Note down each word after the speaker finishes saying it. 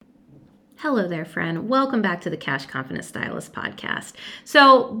Hello there, friend. Welcome back to the Cash Confident Stylist podcast.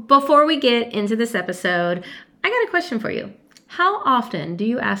 So, before we get into this episode, I got a question for you. How often do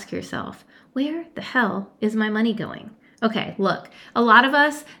you ask yourself, where the hell is my money going? Okay, look, a lot of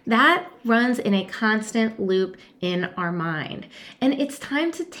us, that runs in a constant loop in our mind. And it's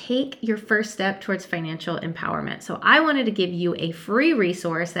time to take your first step towards financial empowerment. So I wanted to give you a free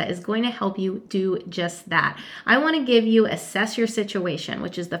resource that is going to help you do just that. I want to give you Assess Your Situation,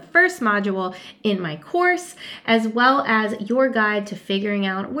 which is the first module in my course, as well as your guide to figuring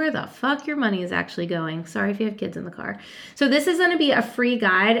out where the fuck your money is actually going. Sorry if you have kids in the car. So this is going to be a free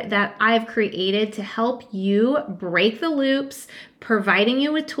guide that I've created to help you break the loops, providing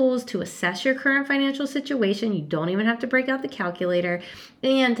you with tools to assess your current financial situation. You don't even have to break out the calculator,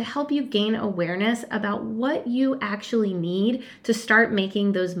 and to help you gain awareness about what you actually need to start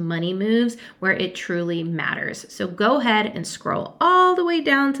making those money moves where it truly matters. So go ahead and scroll all the way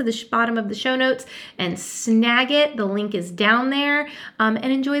down to the bottom of the show notes and snag it. The link is down there, and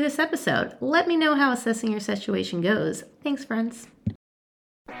enjoy this episode. Let me know how assessing your situation goes. Thanks, friends.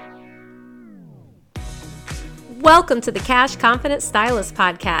 Welcome to the Cash Confident Stylist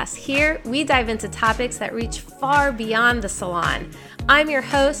podcast. Here, we dive into topics that reach far beyond the salon. I'm your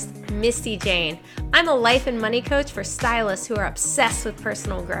host, Misty Jane. I'm a life and money coach for stylists who are obsessed with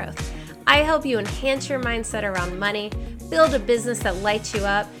personal growth. I help you enhance your mindset around money, build a business that lights you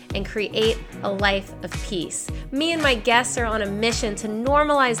up, and create a life of peace. Me and my guests are on a mission to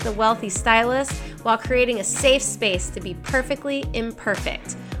normalize the wealthy stylist while creating a safe space to be perfectly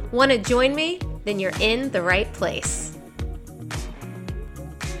imperfect. Want to join me? Then you're in the right place.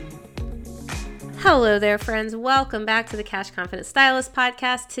 Hello there, friends. Welcome back to the Cash Confident Stylist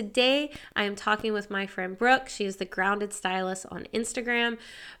podcast. Today, I am talking with my friend Brooke. She is the Grounded Stylist on Instagram.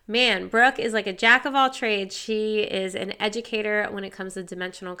 Man, Brooke is like a jack of all trades. She is an educator when it comes to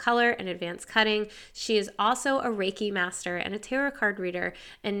dimensional color and advanced cutting. She is also a Reiki master and a tarot card reader.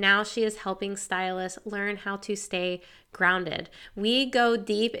 And now she is helping stylists learn how to stay grounded. We go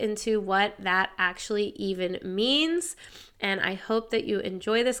deep into what that actually even means. And I hope that you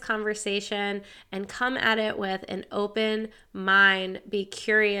enjoy this conversation and come at it with an open mind. Be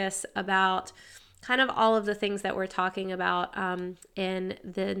curious about kind of all of the things that we're talking about in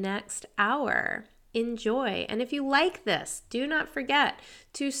the next hour. Enjoy. And if you like this, do not forget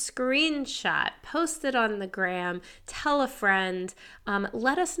to screenshot, post it on the gram, tell a friend,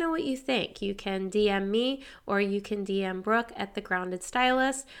 let us know what you think. You can DM me or you can DM Brooke at The Grounded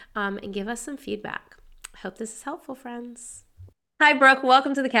Stylist and give us some feedback. Hope this is helpful, friends. Hi, Brooke.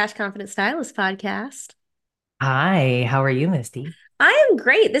 Welcome to the Cash Confident Stylist podcast. Hi, how are you, Misty? I am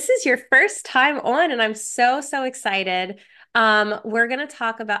great. This is your first time on, and I'm so excited. We're going to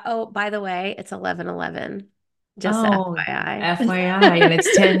talk about, oh, by the way, it's 11:11. Just Oh, FYI. FYI, and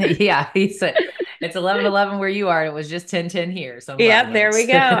it's 10. Yeah, he said it's 11:11 where you are. And it was just 10:10 here. So I'm Yep, loving there we it.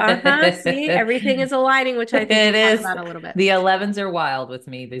 go. See, everything is aligning, which I think It we'll talk is. about a little bit. The 11s are wild with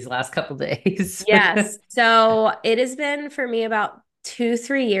me these last couple days. Yes. So it has been for me about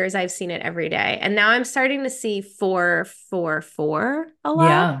 2-3 years. I've seen it every day. And now I'm starting to see 444 a lot,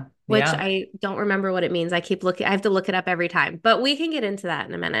 Yeah, which yeah, I don't remember what it means. I keep looking, I have to look it up every time, but we can get into that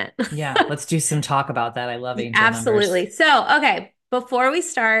in a minute. yeah. Let's do some talk about that. I love angel numbers. Absolutely. So, okay, before we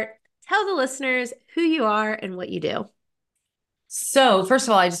start, tell the listeners who you are and what you do. So, first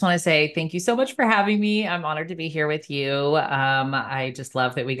of all, I just want to say thank you so much for having me. I'm honored to be here with you. I just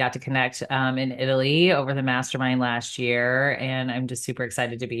love that we got to connect in Italy over the mastermind last year, and I'm just super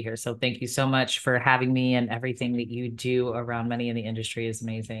excited to be here. So, thank you so much for having me, and everything that you do around money in the industry is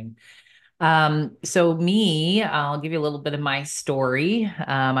amazing. So me, I'll give you a little bit of my story.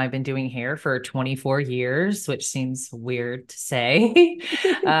 I've been doing hair for 24 years, which seems weird to say.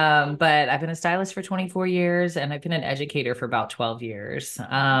 But I've been a stylist for 24 years and I've been an educator for about 12 years.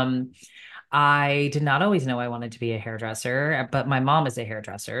 I did not always know I wanted to be a hairdresser, but my mom is a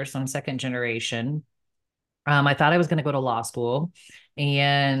hairdresser, so I'm second generation. I thought I was going to go to law school,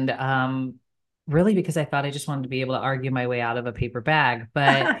 and really because I thought I just wanted to be able to argue my way out of a paper bag.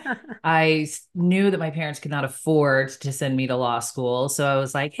 But knew that my parents could not afford to send me to law school. So I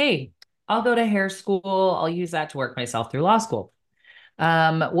was like, hey, I'll go to hair school. I'll use that to work myself through law school.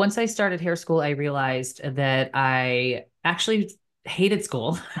 Once I started hair school, I realized that I actually hated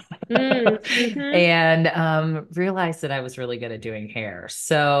school Mm-hmm. and realized that I was really good at doing hair.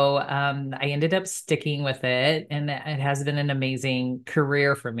 So I ended up sticking with it, and it has been an amazing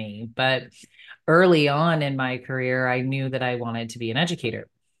career for me. But early on in my career, I knew that I wanted to be an educator.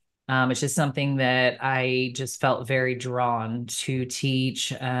 It's just something that I just felt very drawn to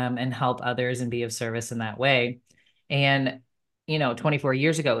teach and help others and be of service in that way. And 24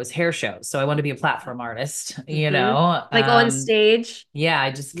 years ago was hair shows. So I wanted to be a platform artist, Mm-hmm. Like on stage. yeah,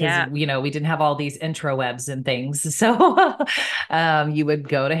 I just because Yeah. we didn't have all these intro webs and things. So you would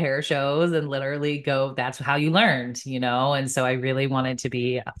go to hair shows and literally go, that's how you learned. And so I really wanted to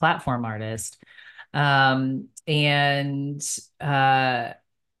be a platform artist. And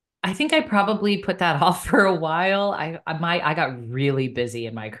I think I probably put that off for a while. I got really busy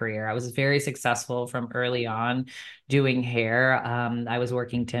in my career. I was very successful from early on doing hair. I was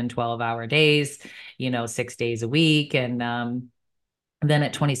working 10, 12-hour days, 6 days a week. And then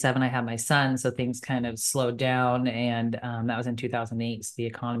at 27, I had my son. So things kind of slowed down. And that was in 2008. So the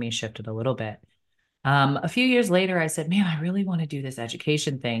economy shifted a little bit. A few years later, I said, man, I really want to do this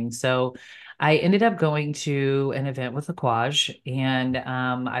education thing. So I ended up going to an event with Aquage, and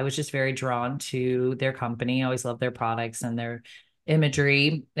I was just very drawn to their company. I always loved their products and their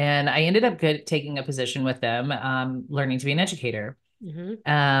imagery. And I ended up taking a position with them, learning to be an educator.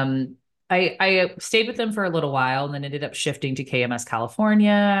 Mm-hmm. Um, I stayed with them for a little while and then ended up shifting to KMS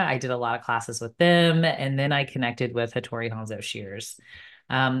California. I did a lot of classes with them, and then I connected with Hattori Hanzo Shears.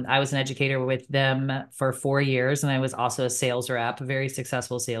 I was an educator with them for 4 years, and I was also a sales rep, a very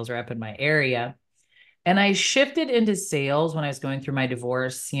successful sales rep in my area. And I shifted into sales when I was going through my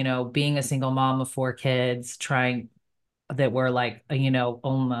divorce, being a single mom of 4 kids, trying that were like,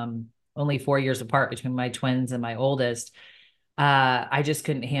 only 4 years apart between my twins and my oldest. I just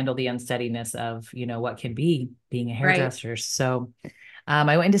couldn't handle the unsteadiness of, what can be being a Right. hairdresser. So I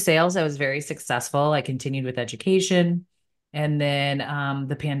went into sales. I was very successful. I continued with education. And then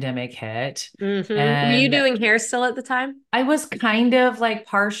the pandemic hit. Mm-hmm. Were you And doing hair still at the time? I was kind of like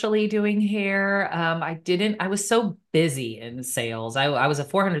partially doing hair. I was so busy in sales. I was a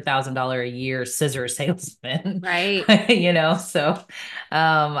 $400,000 a year scissor salesman, Right. so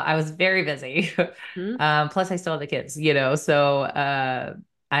I was very busy. Mm-hmm. Plus I still have the kids. So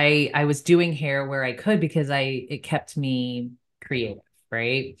I was doing hair where I could because it kept me creative,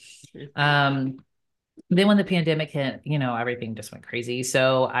 right? Mm-hmm. Um, then when the pandemic hit, everything just went crazy.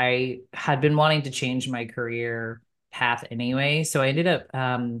 So I had been wanting to change my career path anyway. So I ended up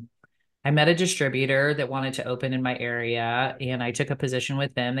I met a distributor that wanted to open in my area, and I took a position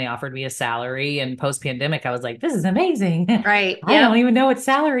with them. They offered me a salary, and post pandemic, I was like, this is amazing. Right. I don't Yep. even know what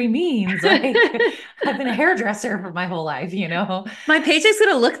salary means. Like, I've been a hairdresser for my whole life. My paycheck's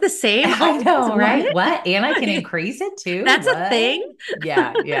gonna look the same I always. know, What? right? What? And I can increase it too. That's a What? thing.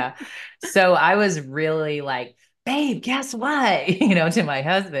 Yeah, yeah. So I was really like, babe, guess what? To my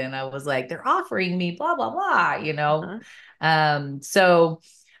husband, I was like, they're offering me blah, blah, blah. Uh-huh. So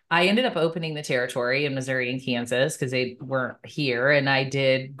I ended up opening the territory in Missouri and Kansas because they weren't here. And I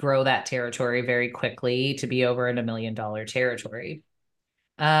did grow that territory very quickly to be over in $1 million territory.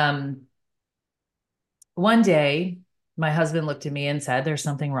 Um, One day, my husband looked at me and said, there's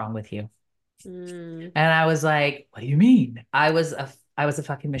something wrong with you. Mm, And I was like, what do you mean? I was a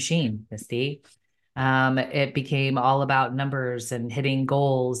fucking machine, Misty. It became all about numbers and hitting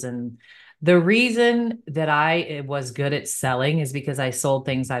goals. And the reason that I was good at selling is because I sold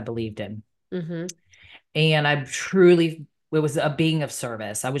things I believed in. mm-hmm. And it was a being of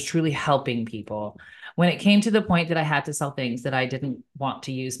service. I was truly helping people. When it came to the point that I had to sell things that I didn't want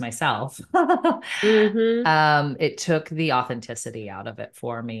to use myself, Mm-hmm. it took the authenticity out of it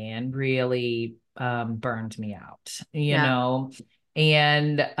for me and really burned me Yeah. out.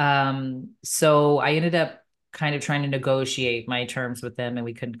 And so I ended up kind of trying to negotiate my terms with them, and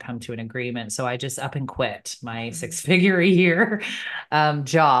we couldn't come to an agreement. So I just up and quit my Mm-hmm. 6-figure a year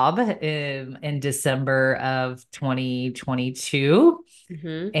job in December of 2022,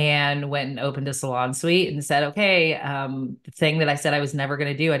 Mm-hmm. and went and opened a salon suite and said, okay, the thing that I said I was never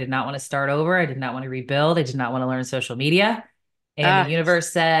going to do, I did not want to start over. I did not want to rebuild. I did not want to learn social media. And the Ah.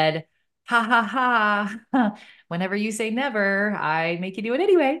 universe said, ha ha ha, whenever you say never, I make you do it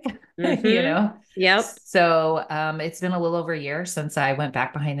anyway. you Mm-hmm. know? Yep. So it's been a little over a year since I went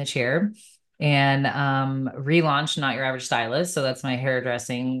back behind the chair and relaunched Not Your Average Stylist. So that's my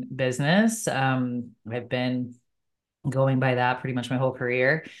hairdressing business. I've been going by that pretty much my whole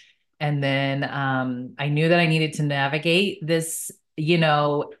career. And then I knew that I needed to navigate this,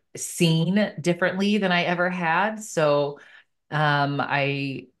 scene differently than I ever had. So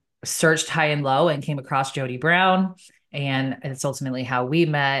I searched high and low and came across Jody Brown. And it's ultimately how we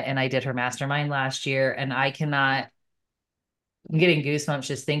met. And I did her mastermind last year. And I'm getting goosebumps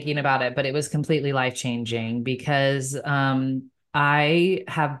just thinking about it, but it was completely life changing because I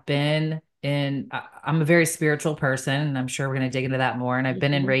have been I'm a very spiritual person, and I'm sure we're going to dig into that more. And I've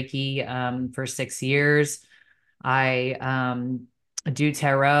been in Mm-hmm. Reiki for 6 years. I do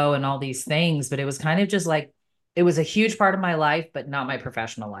tarot and all these things, but it was kind of just like it was a huge part of my life, but not my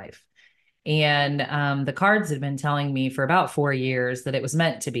professional life. And the cards had been telling me for about 4 years that it was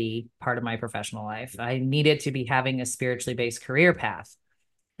meant to be part of my professional life. I needed to be having a spiritually based career path.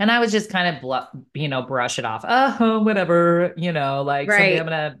 And I was just kind of, brush it off. Oh, whatever, like someday I'm Right. going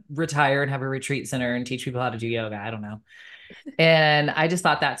to retire and have a retreat center and teach people how to do yoga. I don't know. And I just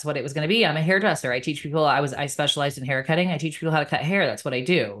thought that's what it was going to be. I'm a hairdresser. I teach people, I specialized in hair cutting. I teach people how to cut hair. That's what I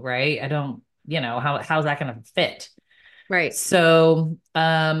do. Right. I don't, how's that going to fit? Right. So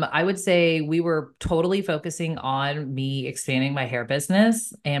I would say we were totally focusing on me expanding my hair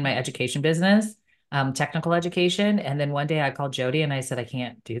business and my education business, technical education. And then one day I called Jody and I said, I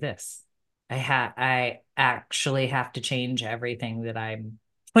can't do this. I actually have to change everything that I'm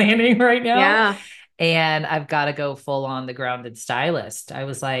planning right now. Yeah. And I've got to go full on the grounded stylist. I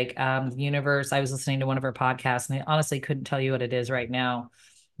was like, universe, I was listening to one of her podcasts and I honestly couldn't tell you what it is right now,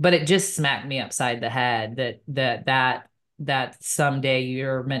 but it just smacked me upside the head that someday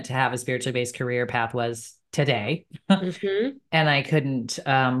you're meant to have a spiritually based career path was today. Hmm. And I couldn't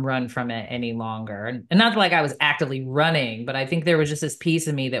run from it any longer. And not like I was actively running, but I think there was just this piece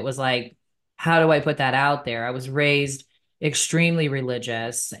of me that was like, how do I put that out there? I was raised extremely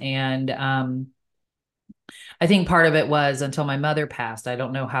religious. And I think part of it was until my mother passed, I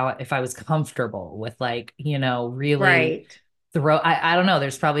don't know how, if I was comfortable with like, really Right. I don't know,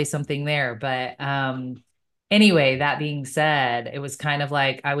 there's probably something there, but anyway, that being said, it was kind of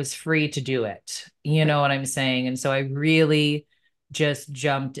like I was free to do it, you know Right. what I'm saying? And so I really just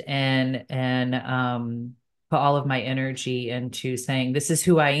jumped in and put all of my energy into saying, this is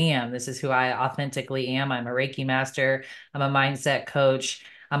who I am, this is who I authentically am. I'm a Reiki master, I'm a mindset coach,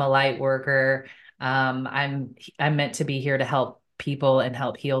 I'm a light worker. I'm meant to be here to help people and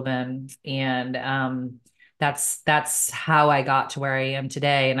help heal them. And that's how I got to where I am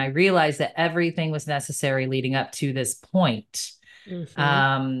today. And I realized that everything was necessary leading up to this point.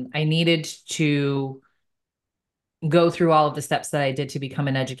 Hmm. I needed to go through all of the steps that I did to become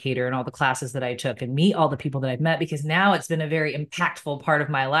an educator and all the classes that I took and meet all the people that I've met, because now it's been a very impactful part of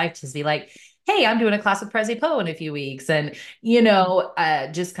my life to be like, hey, I'm doing a class with Prezi Poe in a few weeks. And,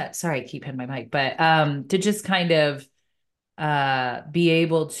 just kind of, sorry, I keep hitting my mic, but to just kind of be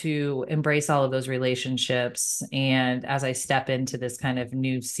able to embrace all of those relationships. And as I step into this kind of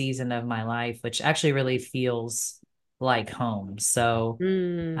new season of my life, which actually really feels like home. So,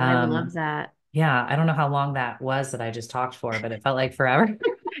 I love um, that. yeah, I don't know how long that was that I just talked for, but it felt like forever.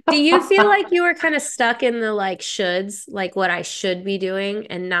 Do you feel like you were kind of stuck in the like shoulds, like what I should be doing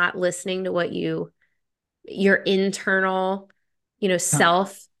and not listening to what your internal,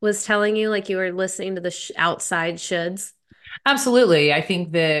 self was telling you, like you were listening to the outside shoulds? Absolutely. I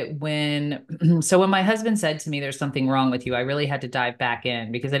think that so when my husband said to me, there's something wrong with you, I really had to dive back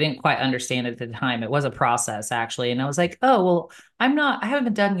in because I didn't quite understand it at the time. It was a process actually. And I was like, oh, well, I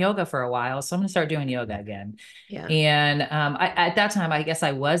haven't done yoga for a while. So I'm going to start doing yoga again. Yeah. And at that time, I guess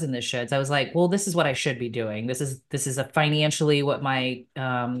I was in the shoulds. I was like, well, this is what I should be doing. This is a financially what my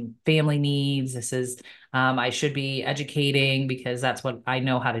family needs. I should be educating because that's what I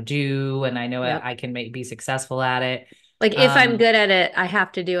know how to do. And I know Yep. I can be successful at it. Like if I'm Um, good at it, I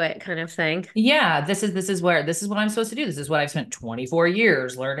have to do it kind of thing. yeah, this is what I'm supposed to do. This is what I've spent 24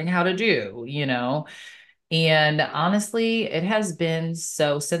 years learning how to do. And honestly, it has been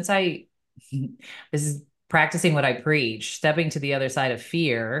so since this is practicing what I preach, stepping to the other side of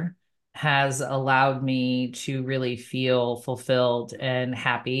fear has allowed me to really feel fulfilled and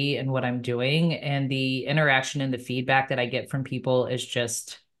happy in what I'm doing. And the interaction and the feedback that I get from people is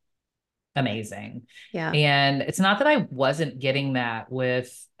just amazing. Yeah. And it's not that I wasn't getting that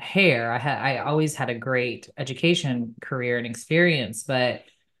with hair. I always had a great education career and experience, but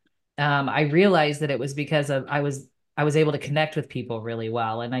I realized that it was because I was able to connect with people really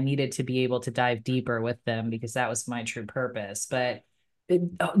well, and I needed to be able to dive deeper with them because that was my true purpose. But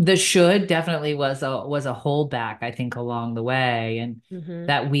the should definitely was a holdback, I think, along the way, and Hmm.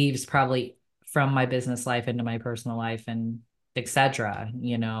 that weaves probably from my business life into my personal life and etc.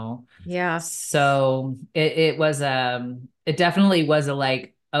 Yeah. So it definitely was a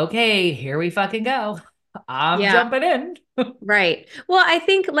like, okay, here we fucking go. I'm Yeah. jumping in. Right. Well, I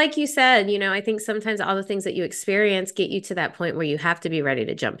think, like you said, I think sometimes all the things that you experience get you to that point where you have to be ready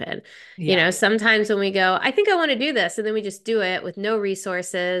to jump in. Yeah. Sometimes when we go, I think I want to do this, and then we just do it with no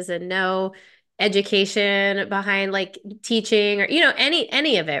resources and no education behind like teaching or,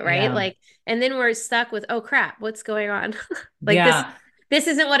 any of it, right? Yeah. Like, and then we're stuck with, oh crap, what's going on? Like Yeah. this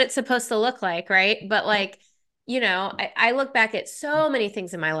isn't what it's supposed to look like, right? But like, I look back at so many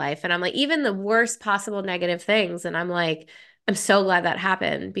things in my life and I'm like, even the worst possible negative things, and I'm like, I'm so glad that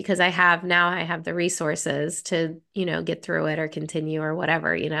happened because I have the resources to, get through it or continue or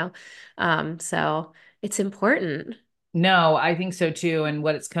whatever. So it's important. No, I think so too. And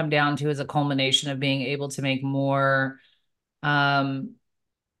what it's come down to is a culmination of being able to make um,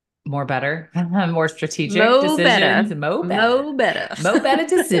 more better, more strategic Mo decisions, better. better, Mo better. better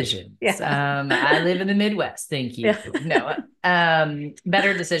decisions. Yeah. I live in the Midwest. Thank you. Yeah. No,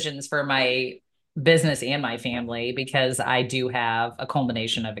 better decisions for my business and my family because I do have a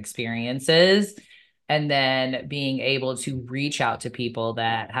culmination of experiences. And then being able to reach out to people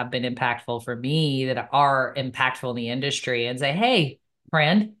that have been impactful for me, that are impactful in the industry, and say, hey,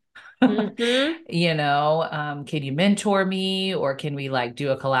 friend, Hmm. can you mentor me or can we like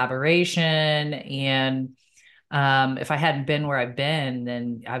do a collaboration? And if I hadn't been where I've been,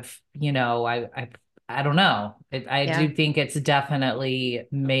 then I don't know. I Yeah. do think it's definitely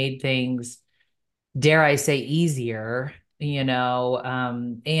made things, dare I say, easier,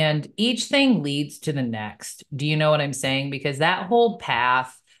 and each thing leads to the next. Do you know what I'm saying? Because that whole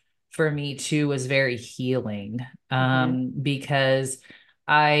path for me too was very healing. Hmm. Because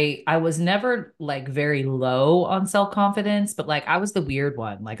I was never like very low on self-confidence, but like I was the weird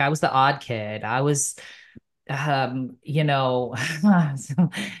one. Like I was the odd kid. I was you know, some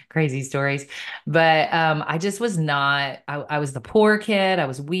crazy stories. But I just was not, I was the poor kid. I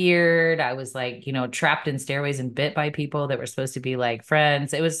was weird. I was like, trapped in stairways and bit by people that were supposed to be like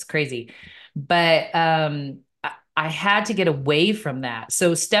friends. It was crazy. But I had to get away from that.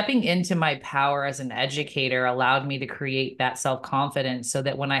 So stepping into my power as an educator allowed me to create that self-confidence so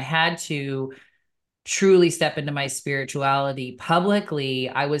that when I had to truly step into my spirituality publicly,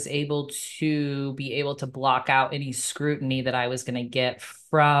 I was able to block out any scrutiny that I was going to get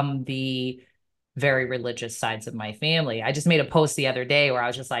from the very religious sides of my family. I just made a post the other day where I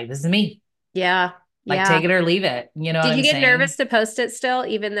was just like, this is me. Yeah. Like, Yeah. take it or leave it. You know what Did you I'm get saying? nervous to post it still,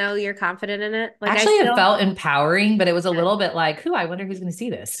 even though you're confident in it? Like I Actually, it still. felt empowering, but it was a little bit like, who, I wonder who's going to see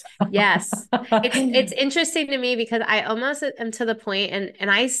this. Yes. It's interesting to me because I almost am to the point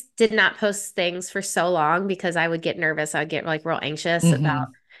and did not post things for so long because I would get nervous. I'd get like real anxious about,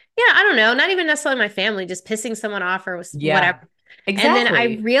 Hmm. I don't know, not even necessarily my family, just pissing someone off or whatever. Yeah, And then I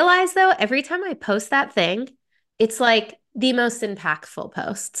exactly. realized though, every time I post that thing, it's like the most impactful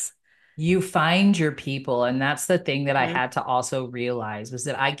posts. You find your people. And that's the thing that I Mhm. had to also realize was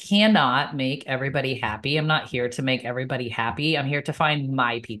that I cannot make everybody happy. I'm not here to make everybody happy. I'm here to find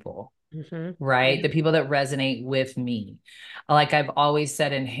my people, Mhm. right? Yeah. The people that resonate with me. Like I've always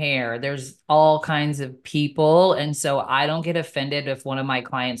said in hair, there's all kinds of people. And so I don't get offended if one of my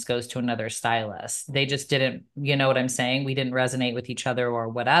clients goes to another stylist. They just didn't, you know what I'm saying? We didn't resonate with each other or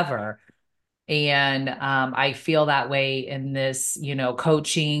whatever. And I feel that way in this,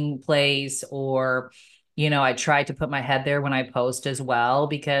 coaching place, or, I try to put my head there when I post as well,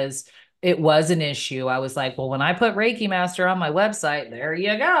 because it was an issue. I was like, well, when I put Reiki Master on my website, there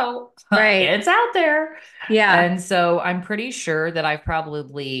you go. Right. It's out there. Yeah. And so I'm pretty sure that I've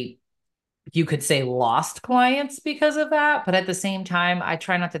probably, you could say, lost clients because of that. But at the same time, I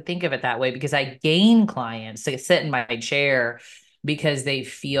try not to think of it that way because I gain clients to sit in my chair because they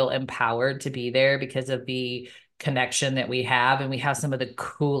feel empowered to be there because of the connection that we have. And we have some of the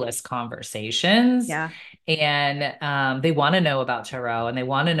coolest conversations. Yeah. And they want to know about tarot and they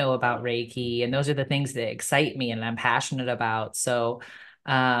want to know about Reiki. And those are the things that excite me and I'm passionate about. So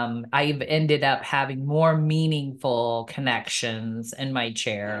I've ended up having more meaningful connections in my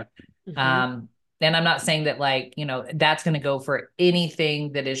chair. Hmm. um, and I'm not saying that, like, that's going to go for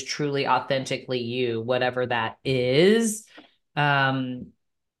anything that is truly authentically you, whatever that is. Um,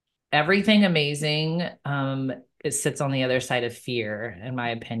 Everything amazing, it sits on the other side of fear, in my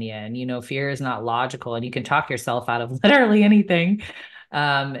opinion. Fear is not logical, and you can talk yourself out of literally anything,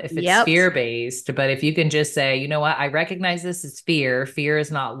 if it's Yep. fear based. But if you can just say, you know what, I recognize this as fear. Fear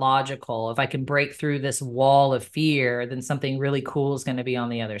is not logical. If I can break through this wall of fear, then something really cool is going to be on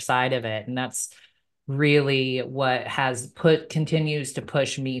the other side of it. And that's really what continues to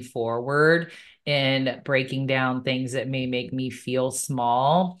push me forward in breaking down things that may make me feel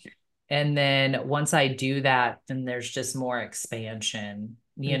small. And then once I do that, then there's just more expansion,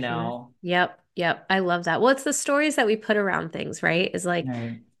 you Hmm. know? Yep. Yep. I love that. Well, it's the stories that we put around things, right? Is like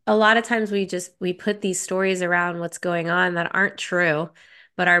Right. a lot of times we put these stories around what's going on that aren't true,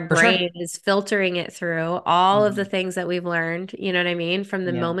 but our For brain sure. is filtering it through all of the Mhm. things that we've learned, you know what I mean, from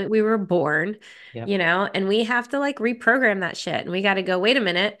the Yeah. moment we were born, Yep. and we have to like reprogram that shit. And we got to go, wait a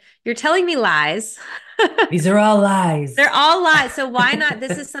minute, you're telling me lies. These are all lies. They're all lies. So why not?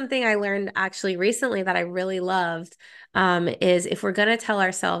 This is something I learned actually recently that I really loved. Is if we're going to tell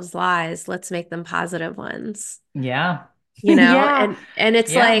ourselves lies, let's make them positive ones. Yeah. Yeah. and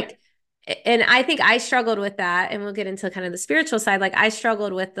it's Yeah. like, and I think I struggled with that, and we'll get into kind of the spiritual side. Like I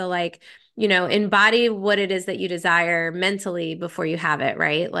struggled with the like, embody what it is that you desire mentally before you have it,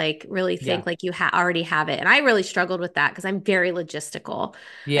 right? Like really think Yeah. like you already have it. And I really struggled with that because I'm very logistical.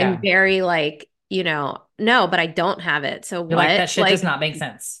 I'm Yeah. very like, no, but I don't have it. So You're like, what? that shit does Like, not make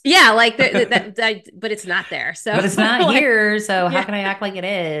sense. yeah, like but it's not there. So But it's not like, here. So how yeah, can I act like it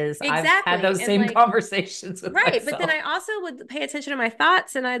is? I've had exactly. those And same like, conversations with right. But then myself. I also would pay attention to my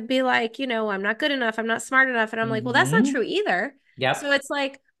thoughts and I'd be like, I'm not good enough. I'm not smart enough. And I'm like, well, that's not true Hmm. either. So Yep. it's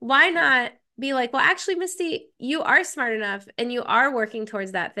like, why not be like, well, actually, Misty, you are smart enough and you are working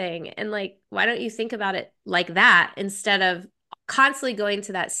towards that thing. And like, why don't you think about it like that instead of constantly going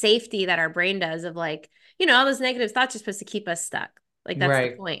to that safety that our brain does of like, all those negative thoughts are supposed to keep us stuck. Like, that's the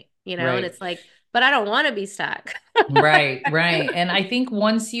Right. point, and Right. it's like, but I don't want to be stuck. Right. Right. And I think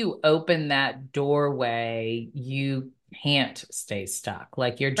once you open that doorway, you can't stay stuck.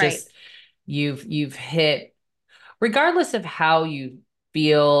 Like you're Right. just, you've hit, regardless of how you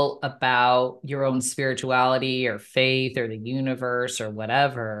feel about your own spirituality or faith or the universe or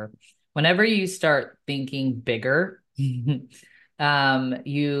whatever, whenever you start thinking bigger, you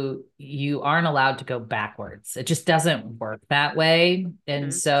aren't allowed to go backwards. It just doesn't work that way. And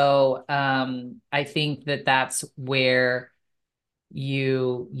Mhm. so I think that that's where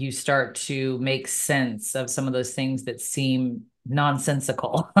you start to make sense of some of those things that seem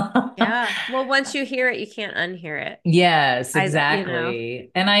nonsensical. Yeah. Well, once you hear it, you can't unhear it. Yes, I.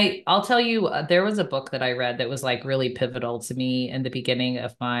 exactly. And I'll tell you, there was a book that I read that was like really pivotal to me in the beginning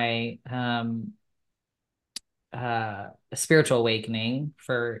of my spiritual awakening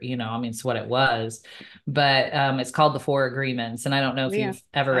for, I mean, it's what it was, but it's called The Four Agreements. And I don't know if Yeah, you've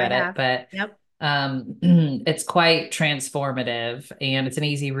ever I read it, have. but Yep. it's quite transformative and it's an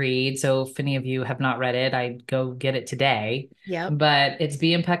easy read. So if any of you have not read it, I'd go get it today. Yep. But it's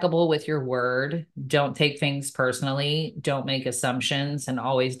be impeccable with your word. Don't take things personally. Don't make assumptions and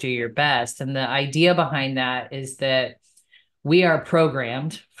always do your best. And the idea behind that is that we are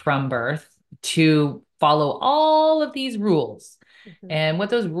programmed from birth to follow all of these rules. Mhm. And what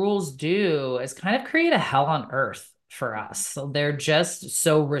those rules do is kind of create a hell on earth for us. So they're just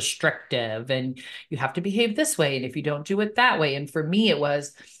so restrictive and you have to behave this way. And if you don't do it that way, and for me, it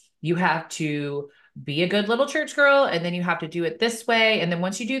was you have to be a good little church girl and then you have to do it this way. And then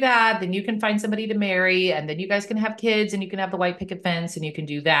once you do that, then you can find somebody to marry and then you guys can have kids and you can have the white picket fence and you can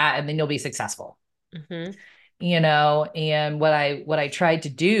do that and then you'll be successful. Mhm. And what I tried to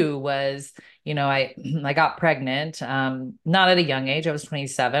do was, I got pregnant, not at a young age. I was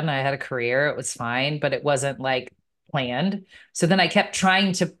 27. I had a career. It was fine, but it wasn't like planned. So then I kept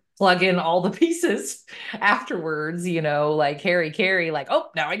trying to plug in all the pieces afterwards, like Harry Carey, like, oh,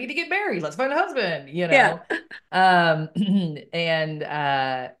 now I need to get married. Let's find a husband. Yeah. Um, and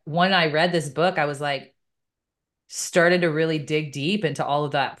when I read this book, I was like, started to really dig deep into all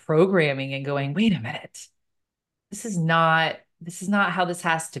of that programming and going, wait a minute, this is not how this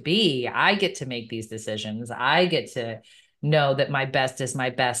has to be. I get to make these decisions. I get to know that my best is my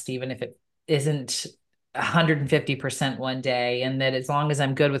best, even if it isn't 150% one day. And that as long as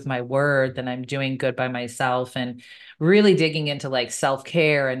I'm good with my word, then I'm doing good by myself and really digging into like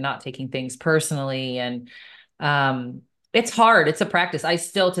self-care and not taking things personally. And um, it's hard. It's a practice. I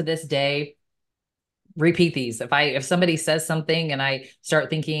still to this day repeat these. If somebody says something and I start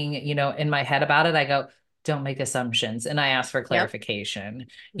thinking, in my head about it, I go, don't make assumptions. And I ask for Yep. clarification,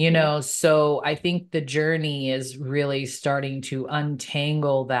 Mhm. so I think the journey is really starting to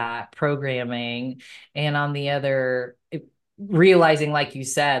untangle that programming. And on the other, realizing, like you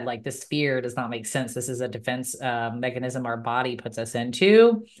said, like this fear does not make sense. This is a defense mechanism our body puts us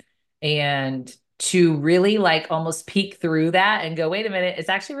into. And to really like almost peek through that and go, wait a minute, it's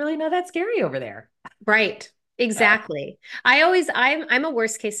actually really not that scary over there. Right. Exactly. I'm a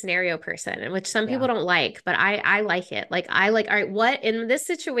worst case scenario person, which some people Yeah. don't like, but I like it. Like I like, all right, what in this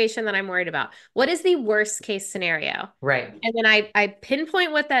situation that I'm worried about, what is the worst case scenario? Right. And then I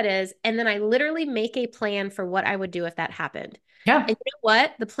pinpoint what that is, and then I literally make a plan for what I would do if that happened. Yeah. And you know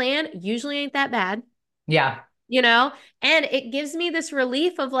what? The plan usually ain't that bad, Yeah. you know? And it gives me this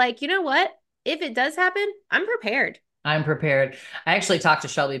relief of like, you know what? If it does happen, I'm prepared. I'm prepared. I actually talked to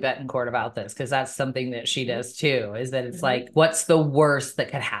Shelby Betancourt about this because that's something that she Mhm. does too, is that it's Mhm. like, what's the worst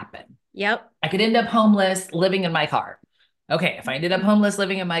that could happen? Yep. I could end up homeless living in my car. Okay, if I ended up homeless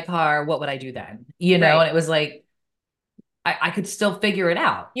living in my car, what would I do then? Right. And it was like, I could still figure it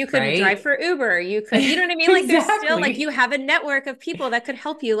out, You could drive right? for Uber. You could, you know what I mean? Like there's still like you Exactly. have a network of people that could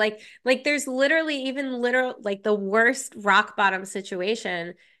help you. Like there's literally even literal like the worst rock bottom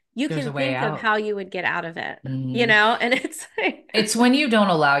situation. you There's can a way think of out. how you would get out of it, Mhm. and it's like, It's when you don't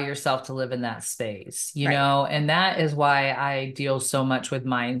allow yourself to live in that space, right. and that is why I deal so much with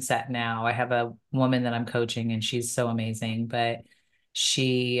mindset now. I have a woman that I'm coaching and she's so amazing, but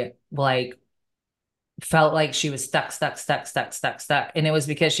she like felt like she was stuck, stuck, stuck, stuck, stuck, stuck. And it was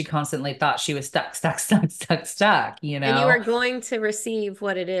because she constantly thought she was stuck, stuck, stuck, stuck, stuck, And you are going to receive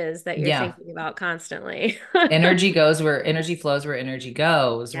what it is that you're Yeah. thinking about constantly. Energy goes where energy flows, where energy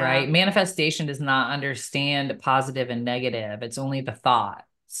goes, Yeah. right? Manifestation does not understand positive and negative. It's only the thought.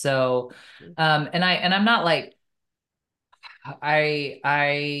 So, I'm not like, I,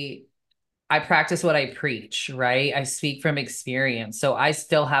 I, I practice what I preach, right? I speak from experience. So I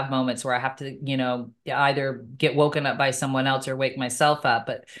still have moments where I have to, either get woken up by someone else or wake myself up.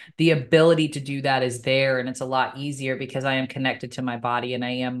 But the ability to do that is there. And it's a lot easier because I am connected to my body and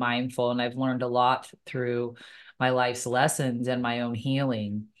I am mindful. And I've learned a lot through my life's lessons and my own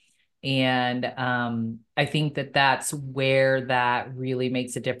healing. And I think that that's where that really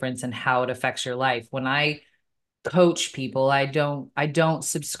makes a difference in how it affects your life. When I coach people, I don't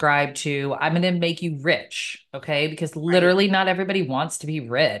subscribe to I'm going to make you rich, okay? Because Right. literally not everybody wants to be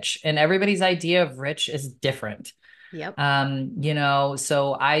rich and everybody's idea of rich is different. Yep.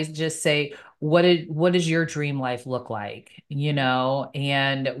 So I just say, what does your dream life look like?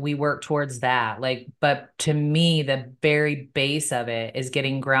 And we work towards that. Like, but to me, the very base of it is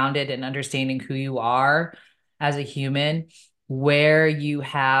getting grounded and understanding who you are as a human, where you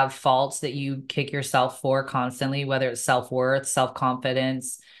have faults that you kick yourself for constantly, whether it's self-worth,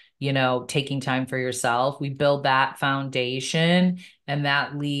 self-confidence, taking time for yourself. We build that foundation and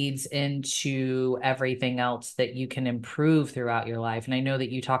that leads into everything else that you can improve throughout your life. And I know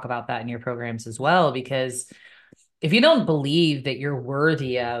that you talk about that in your programs as well, because if you don't believe that you're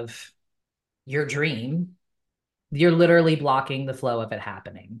worthy of your dream, you're literally blocking the flow of it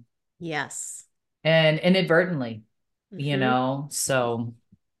happening Yes. and inadvertently, Hmm. so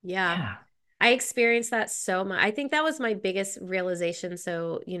Yeah. yeah. I experienced that so much. I think that was my biggest realization.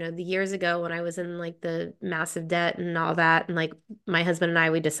 So, the years ago when I was in like the massive debt and all that, and like my husband and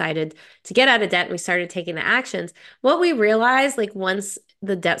I, we decided to get out of debt and we started taking the actions. What we realized, like once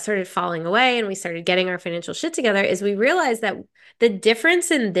the debt started falling away and we started getting our financial shit together, is we realized that the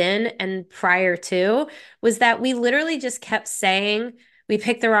difference in then and prior to was that we literally just kept saying, we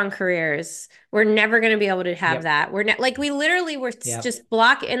picked the wrong careers. We're never going to be able to have Yep. that. We're not like we literally were Yep. just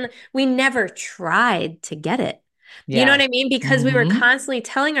block and we never tried to get it. Do you know what Yeah. I mean? Because we were Mm-hmm. constantly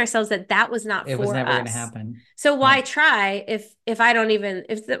telling ourselves that that was not It was for never going to us. happen. So why Yep. try if I don't even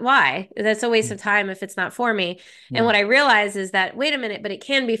if the, why? That's a waste of time if it's not for me. And Yeah. what I realize is that wait a minute, but it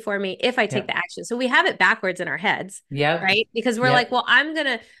can be for me if I take Yep. the action. So we have it backwards in our heads, Yep. right? Because we're like, Yep. well,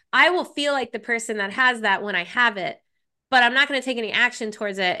 I will feel like the person that has that when I have it, but I'm not going to take any action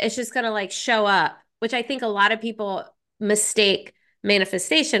towards it. It's just going to like show up, which I think a lot of people mistake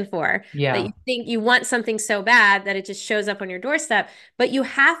manifestation for, that you Yeah. think you want something so bad that it just shows up on your doorstep, but you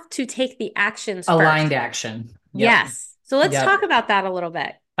have to take the actions Aligned first. action. Yep. Yes. So let's talk Yep. about that a little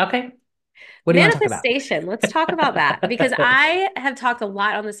bit. Okay. What do you want to talk about? Manifestation. Let's talk about that because I have talked a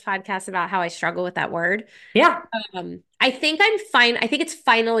lot on this podcast about how I struggle with that word. Yeah. I think I'm fine. I think it's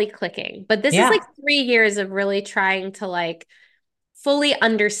finally clicking, but this is like Yeah. 3 years of really trying to like fully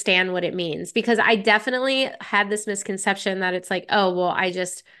understand what it means because I definitely had this misconception that it's like, oh, well, I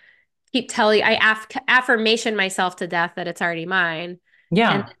just keep telling, affirmation myself to death that it's already mine and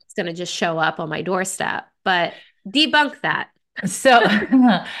Yeah. then it's going to just show up on my doorstep. But debunk that. So,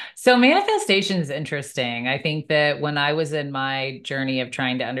 so manifestation is interesting. I think that when I was in my journey of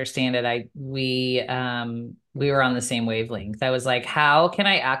trying to understand it, we were on the same wavelength. I was like, how can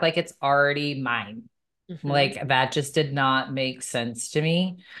I act like it's already mine? Hmm. Like that just did not make sense to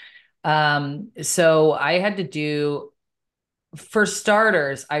me. So I had to do, for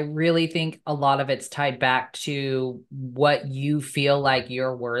starters, I really think a lot of it's tied back to what you feel like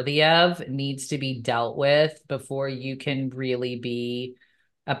you're worthy of needs to be dealt with before you can really be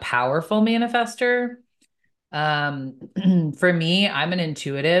a powerful manifester. For me, I'm an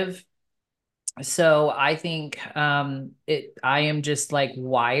intuitive. So I think I am just like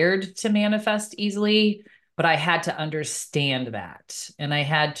wired to manifest easily, but I had to understand that. And I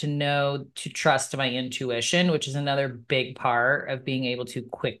had to know to trust my intuition, which is another big part of being able to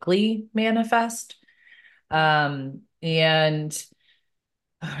quickly manifest. And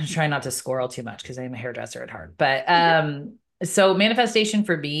I'm trying not to squirrel too much because I'm a hairdresser at heart. But so manifestation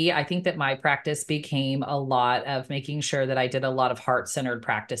for me, I think that my practice became a lot of making sure that I did a lot of heart-centered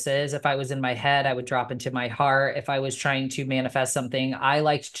practices. If I was in my head, I would drop into my heart. If I was trying to manifest something, I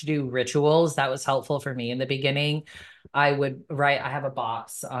liked to do rituals. That was helpful for me in the beginning. I would write, I have a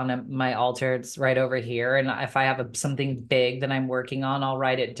box on my altar. It's right over here. And if I have something big that I'm working on, I'll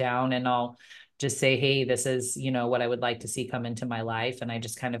write it down and I'll just say, hey, this is, what I would like to see come into my life. And I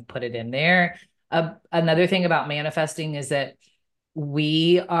just kind of put it in there. Another thing about manifesting is that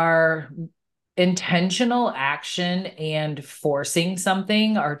we are intentional action and forcing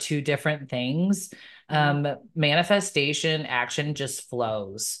something are two different things. Mhm. Manifestation action just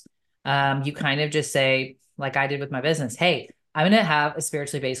flows. You kind of just say, like I did with my business, hey, I'm going to have a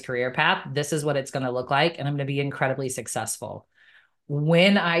spiritually based career path. This is what it's going to look like. And I'm going to be incredibly successful.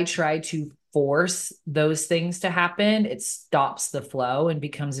 When I try to force those things to happen, it stops the flow and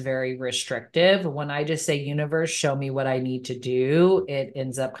becomes very restrictive. When I just say, universe, show me what I need to do, it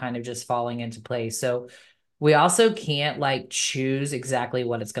ends up kind of just falling into place. So we also can't like choose exactly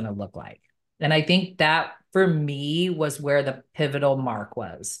what it's going to look like. And I think that for me was where the pivotal mark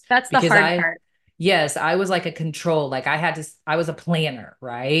was, That's the because hard part. yes, I was like a control, like I was a planner,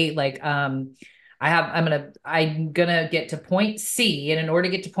 right? Like, I'm gonna get to point C, and in order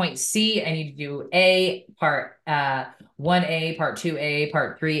to get to point C, I need to do A part 1A, part 2A,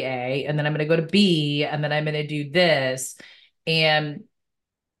 part 3A, and then I'm gonna go to B, and then I'm gonna do this. And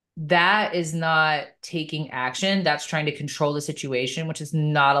that is not taking action. That's trying to control the situation, which is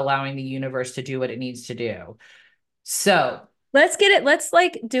not allowing the universe to do what it needs to do. So Let's get it. Let's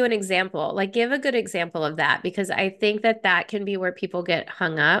like do an example. Like give a good example of that because I think that that can be where people get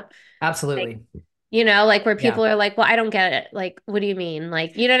hung up. Like, absolutely. like where Yeah. people are like, "Well, I don't get it." Like, what do you mean?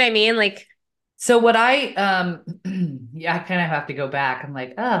 Like, you know what I mean? Like, So what yeah, I kind of have to go back. I'm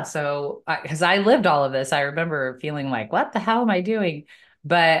like, oh, so because I lived all of this, I remember feeling like, what the hell am I doing?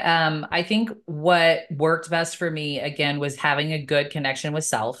 But I think what worked best for me again was having a good connection with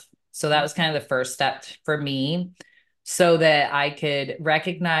self. So that was kind of the first step for me, so that I could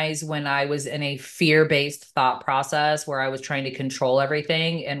recognize when I was in a fear-based thought process where I was trying to control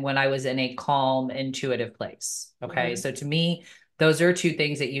everything, and when I was in a calm, intuitive place. Okay. Mhm. So to me, those are two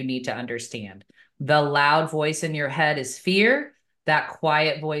things that you need to understand. The loud voice in your head is fear. That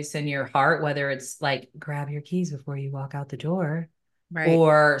quiet voice in your heart, whether it's like grab your keys before you walk out the door, Right.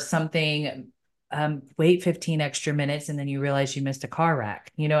 or something, wait 15 extra minutes and then you realize you missed a car wreck.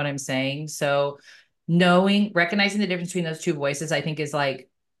 You know what I'm saying? So recognizing the difference between those two voices, I think is like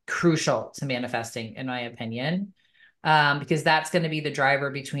crucial to manifesting, in my opinion, because that's going to be the driver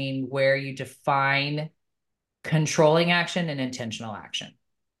between where you define controlling action and intentional action.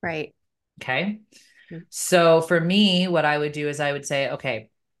 Right. Okay. Mhm. So for me, what I would do is I would say, okay,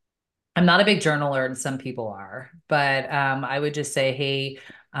 I'm not a big journaler and some people are, but I would just say, hey,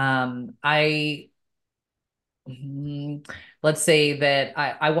 I let's say that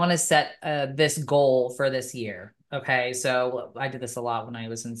I want to set this goal for this year. Okay. So I did this a lot when I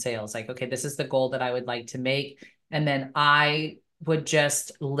was in sales. Like, okay, this is the goal that I would like to make. And then I would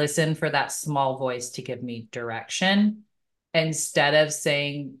just listen for that small voice to give me direction instead of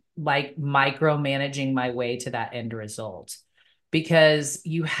saying like micromanaging my way to that end result. Because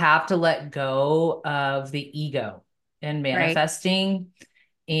you have to let go of the ego in Right. manifesting,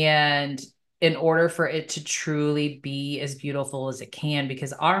 and in order for it to truly be as beautiful as it can,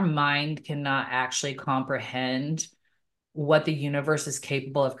 because our mind cannot actually comprehend what the universe is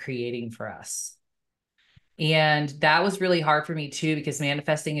capable of creating for us. And that was really hard for me too, because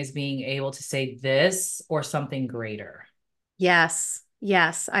manifesting is being able to say this or something greater. Yes.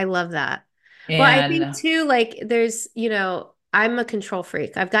 Yes. I love that. Well, I think And too, like I'm a control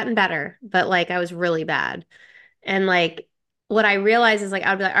freak. I've gotten better, but like I was really bad. And like what I realized is like I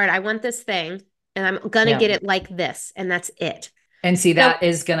would be like, all right, I want this thing and I'm gonna yeah. get it like this, and that's it. And see, So that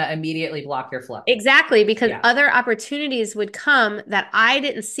is going to immediately block your flow. exactly, because Yeah. other opportunities would come that I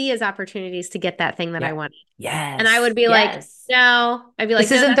didn't see as opportunities to get that thing that I Yeah. wanted. And I would Yes. be like, Yes. no, I'd be like,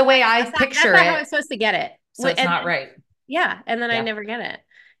 This no, isn't the way I that's picture not how I'm it. supposed to get it. So it's And not then, right. yeah, and then I Yeah. never get it.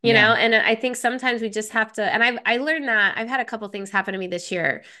 Yeah. And I think sometimes we just have to, and I learned that I've had a couple things happen to me this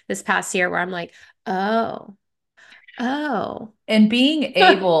past year where I'm like, oh, oh. And being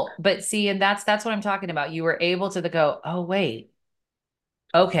able, but see, and that's what I'm talking about. You were able to go, oh, wait,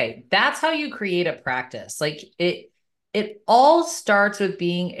 okay, that's how you create a practice. Like it all starts with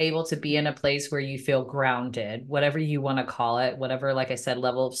being able to be in a place where you feel grounded, whatever you want to call it, whatever, like I said,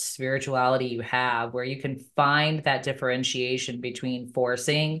 level of spirituality you have, where you can find that differentiation between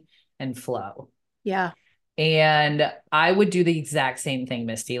forcing and flow. Yeah. And I would do the exact same thing,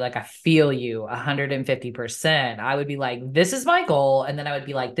 Misty. Like, I feel you 150%. I would be like, this is my goal. And then I would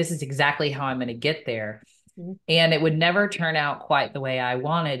be like, this is exactly how I'm going to get there. and it would never turn out quite the way I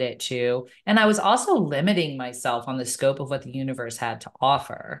wanted it to. And I was also limiting myself on the scope of what the universe had to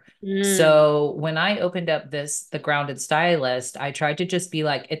offer. Mm. So when I opened up the Grounded Stylist, I tried to just be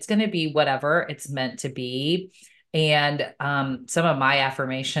like, it's going to be whatever it's meant to be. And some of my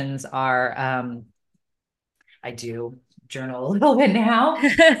affirmations are, I do journal a little bit now,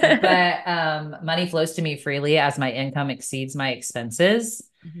 but money flows to me freely as my income exceeds my expenses.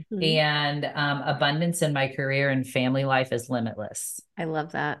 Mhm. And abundance in my career and family life is limitless. I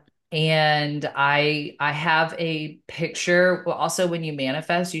love that. And I have a picture. Well, also when you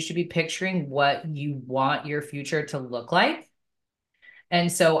manifest, you should be picturing what you want your future to look like. And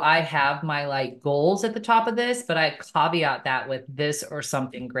so I have my like goals at the top of this, but I caveat that with this or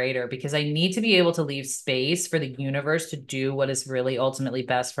something greater because I need to be able to leave space for the universe to do what is really ultimately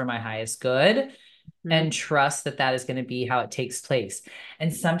best for my highest good and Mhm. trust that that is going to be how it takes place.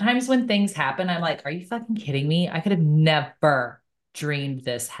 And sometimes when things happen, I'm like, are you fucking kidding me? I could have never dreamed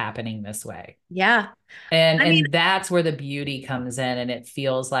this happening this way. Yeah. And I mean, and that's where the beauty comes in and it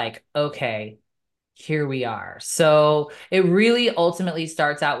feels like, okay, here we are. So it really ultimately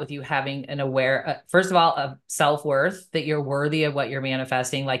starts out with you having an aware, first of all, of self-worth, that you're worthy of what you're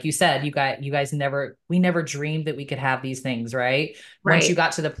manifesting. Like you said, you guys never, we never dreamed that we could have these things, right? Once you right,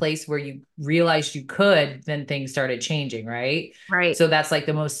 got to the place where you realized you could, then things started changing, right? right. So that's like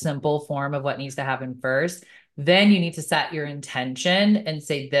the most simple form of what needs to happen first. Then you need to set your intention and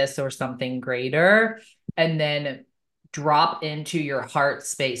say this or something greater. And then drop into your heart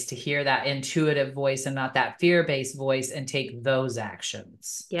space to hear that intuitive voice and not that fear-based voice and take those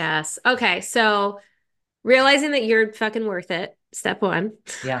actions. Yes. Okay. So realizing that you're fucking worth it, step one,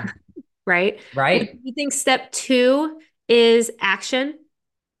 Yeah. right? What do Right. you think step two is action?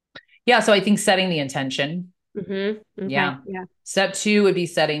 Yeah. So I think setting the intention. Okay. Yeah. Yeah. Step two would be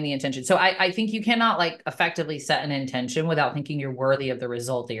setting the intention. So I think you cannot like effectively set an intention without thinking you're worthy of the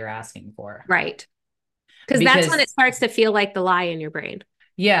result that you're asking for. Right. Because that's when it Because starts to feel like the lie in your brain.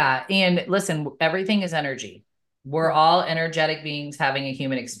 yeah. And listen, everything is energy. We're all energetic beings having a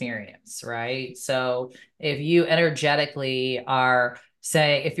human experience, right? So if you energetically are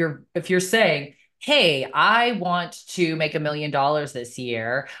say, if you're saying, hey, I want to make $1 million this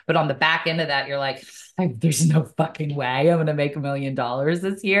year, but on the back end of that, you're like, there's no fucking way I'm gonna make $1 million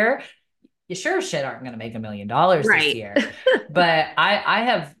this year. You sure as shit aren't gonna make $1 million this Right. year. But I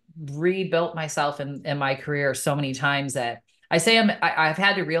have rebuilt myself in my career so many times that I've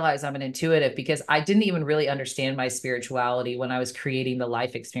had to realize I'm an intuitive because I didn't even really understand my spirituality when I was creating the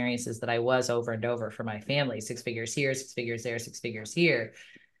life experiences that I was over and over for my family. 6 figures here, 6 figures there, 6 figures here.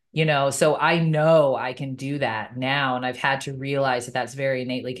 So I know I can do that now. And I've had to realize that that's very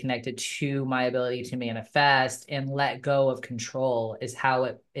innately connected to my ability to manifest and let go of control is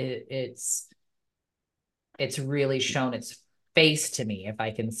how it's really shown its face to me, if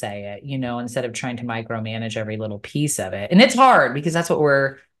I can say it, instead of trying to micromanage every little piece of it. And it's hard because that's what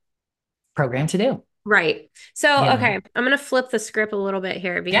we're programmed to do, Right. So, you know? okay, I'm gonna flip the script a little bit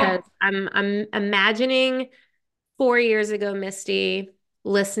here because Yeah. I'm imagining 4 years ago, Misty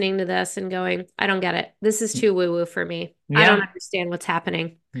listening to this and going, I don't get it. This is too woo-woo for me. I don't Yeah. understand what's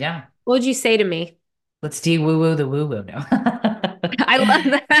happening. Yeah. What would you say to me? Let's de-woo woo the woo woo now. I love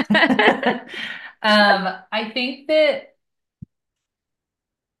that. I think that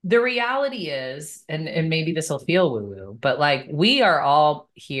the reality is, and maybe this will feel woo woo, but like we are all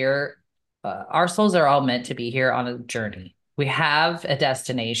here. Our souls are all meant to be here on a journey. We have a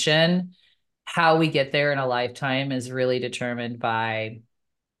destination. How we get there in a lifetime is really determined by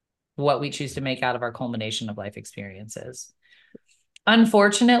what we choose to make out of our culmination of life experiences.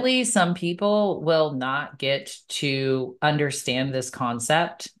 Unfortunately, some people will not get to understand this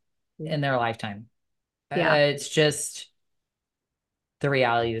concept in their lifetime. Yeah. It's just the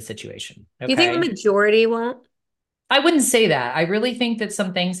reality of the situation. Do you think the Okay. majority won't? I wouldn't say that. I really think that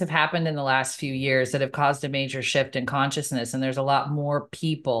some things have happened in the last few years that have caused a major shift in consciousness. And there's a lot more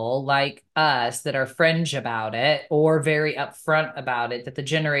people like us that are fringe about it or very upfront about it, that the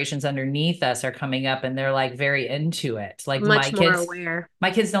generations underneath us are coming up and they're like very into it. Like Much more aware.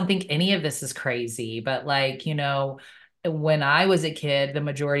 my kids don't think any of this is crazy, but like, when I was a kid, the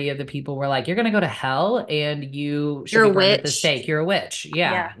majority of the people were like, you're going to go to hell and you should You're be a burned at the witch. stake. You're a witch.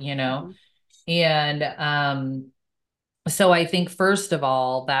 Yeah. Yeah. And, so I think first of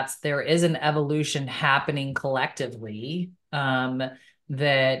all, there is an evolution happening collectively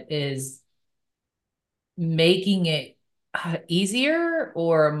that is making it easier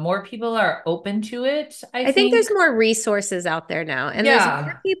or more people are open to it, I I think there's think. more resources out there now, and there's more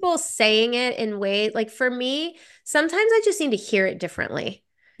Yeah. people saying it in ways like for me, sometimes I just need to hear it differently.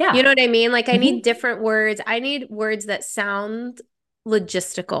 You know Yeah. what I mean? Like I need Mhm. different words. I need words that sound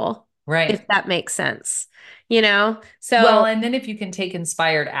logistical, if Right. that makes sense. You know? Well, So and then if you can take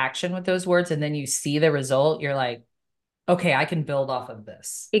inspired action with those words and then you see the result, you're like, okay, I can build off of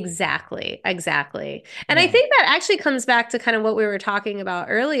this. exactly, exactly. And I Yeah. think that actually comes back to kind of what we were talking about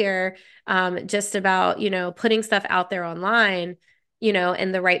earlier, just about, putting stuff out there online,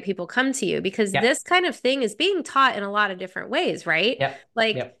 and the right people come to you because Yep. this kind of thing is being taught in a lot of different ways, right? Yep.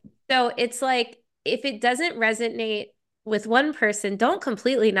 Like, Yep. so it's like if it doesn't resonate with one person, don't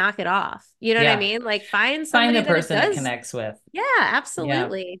completely knock it off. You know what I Yeah. mean? Like find Find the somebody that it person it does. connects with. Yeah, Yeah.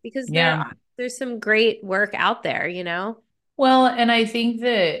 absolutely. Because Yeah. there's some great work out there. Well, and I think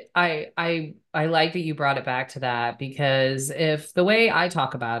that I like that you brought it back to that because if the way I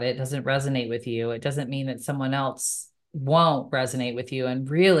talk about it doesn't resonate with you, it doesn't mean that someone else won't resonate with you. And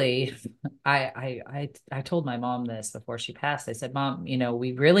really, I told my mom this before she passed. I said, Mom,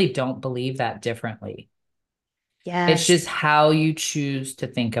 we really don't believe that differently. It's Yes. just how you choose to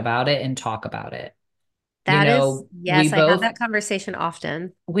think about it and talk about it. That is, We yes, I have both that conversation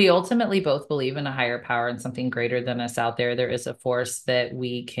often. we ultimately both believe in a higher power and something greater than us out there. There is a force that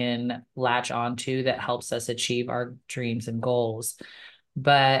we can latch onto that helps us achieve our dreams and goals.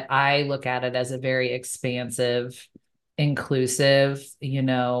 But I look at it as a very expansive, inclusive,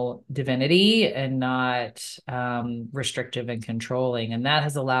 divinity and not restrictive and controlling. And that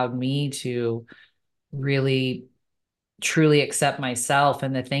has allowed me to really truly accept myself.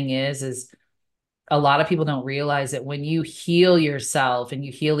 And the thing is a lot of people don't realize that when you heal yourself and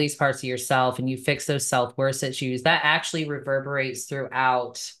you heal these parts of yourself and you fix those self-worth issues, that actually reverberates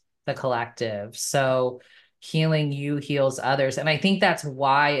throughout the collective. So healing you heals others. And I think that's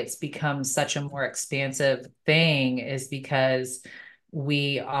why it's become such a more expansive thing is because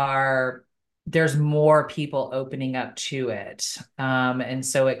there's more people opening up to it. And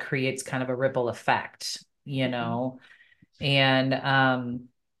so it creates kind of a ripple effect, Mhm. and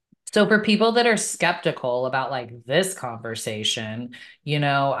so for people that are skeptical about like this conversation,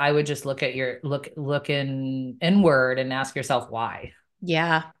 I would just look at your look in inward and ask yourself why.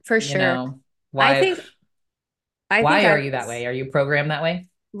 Yeah, for You sure. know, I why think I think why I are you that was way? Are you programmed that way?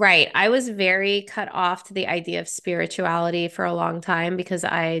 right. I was very cut off to the idea of spirituality for a long time because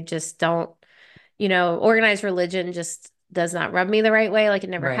I just don't, organized religion just does not rub me the right way, like it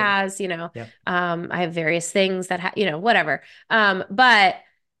never Right. has. Yep. I have various things that whatever. But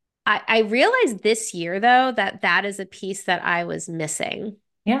I realized this year though that that is a piece that I was missing.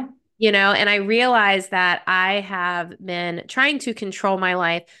 Yeah. And I realized that I have been trying to control my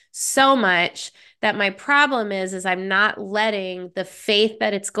life so much that my problem is I'm not letting the faith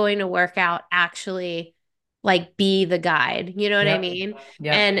that it's going to work out actually like be the guide. You know what I Yep. mean?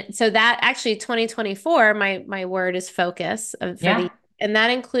 Yep. And so that actually 2024, my word is focus for the Yeah. and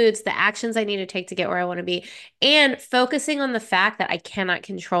that includes the actions I need to take to get where I want to be and focusing on the fact that I cannot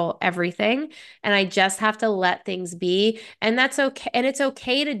control everything and I just have to let things be. And that's okay. And it's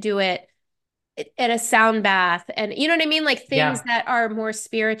okay to do it at a sound bath. And you know what I mean? Like things Yeah. that are more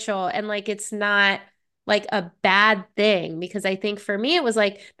spiritual and like it's not like a bad thing because I think for me it was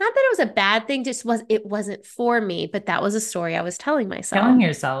like not that it was a bad thing, just it wasn't for me, but that was a story I was telling myself. Telling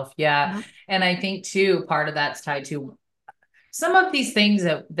yourself. Yeah. Yeah. And I think too, part of that's tied to some of these things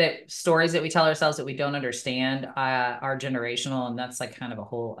that stories that we tell ourselves that we don't understand are generational, and that's like kind of a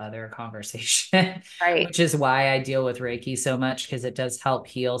whole other conversation, Right. which is why I deal with Reiki so much because it does help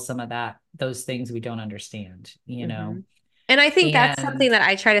heal some of those things we don't understand. hmm And I think that's And something that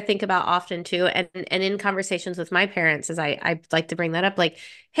I try to think about often too. And in conversations with my parents, is I like to bring that up, like,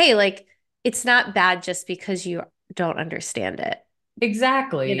 hey, like it's not bad just because you don't understand it,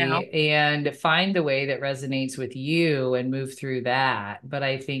 you know? exactly, and find the way that resonates with you and move through that. But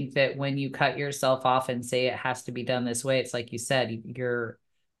I think that when you cut yourself off and say it has to be done this way, it's like you said,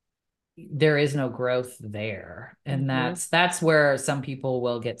 there is no growth there, and hmm that's where some people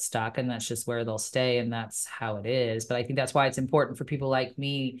will get stuck, and that's just where they'll stay, and that's how it is. But I think that's why it's important for people like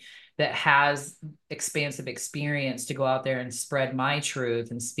me that has expansive experience to go out there and spread my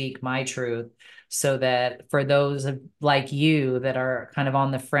truth and speak my truth, so that for those like you that are kind of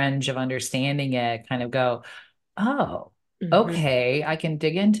on the fringe of understanding it kind of go, oh, hmm okay, I can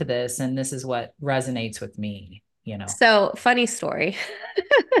dig into this and this is what resonates with me. So funny story.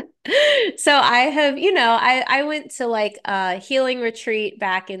 So I have, I went to like a healing retreat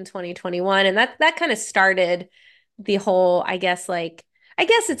back in 2021 and that kind of started the whole, I guess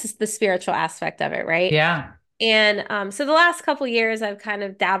it's the spiritual aspect of it, right? Yeah. And so the last couple years I've kind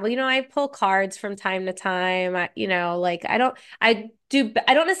of dabbled, I pull cards from time to time. Like I don't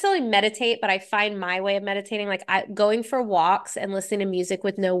necessarily meditate, but I find my way of meditating, like going for walks and listening to music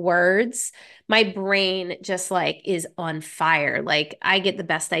with no words. My brain just like is on fire. Like I get the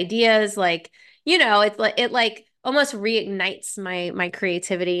best ideas. Like, it like almost reignites my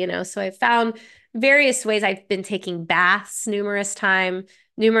creativity, So I found various ways. I've been taking baths numerous times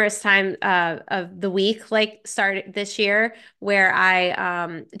of the week, like started this year, where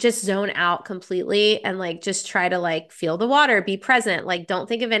I just zone out completely and like just try to like feel the water, be present, like don't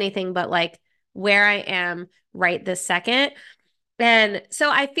think of anything but like where I am right this second. And so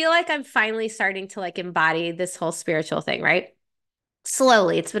I feel like I'm finally starting to like embody this whole spiritual thing, right?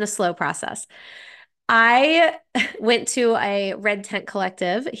 Slowly. It's been a slow process. I went to a red tent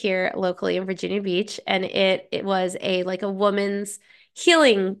collective here locally in Virginia Beach, and it was a like a woman's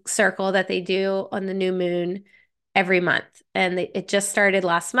healing circle that they do on the new moon every month. And it just started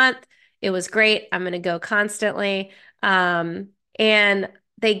last month. It was great. I'm going to go constantly. And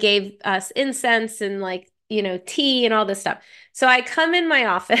they gave us incense and like, tea and all this stuff. So I come in my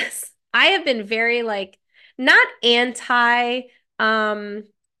office. I have been very like not anti um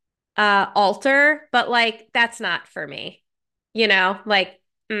altar, but like that's not for me. Like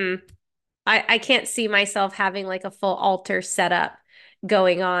I can't see myself having like a full altar setup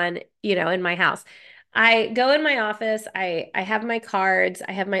going on, in my house. I go in my office, I have my cards,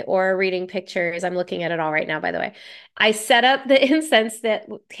 I have my aura reading pictures. I'm looking at it all right now, by the way. I set up the incense that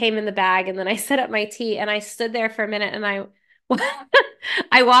came in the bag, and then I set up my tea, and I stood there for a minute, and I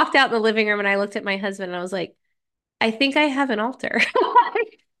I walked out in the living room, and I looked at my husband, and I was like, I think I have an altar.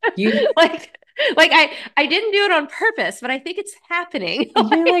 You like I didn't do it on purpose, but I think it's happening.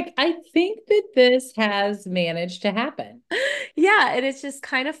 you're like, I think that this has managed to happen. Yeah, and it's just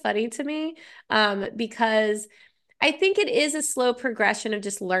kind of funny to me, because I think it is a slow progression of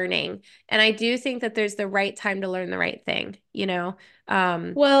just learning. And I do think that there's the right time to learn the right thing.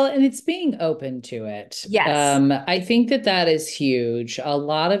 Um, Well, and it's being open to it. yes. I think that that is huge. A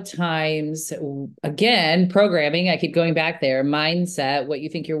lot of times, again, programming, I keep going back there, mindset, what you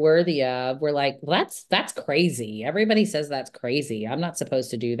think you're worthy of. We're like, well, that's crazy. Everybody says that's crazy. I'm not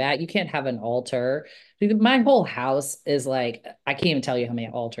supposed to do that. You can't have an altar. My whole house is like, I can't even tell you how many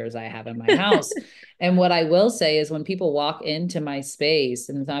altars I have in my house. And what I will say is when people walk into my space,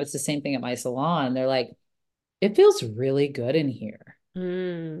 and it's the same thing at my salon, they're like, it feels really good in here,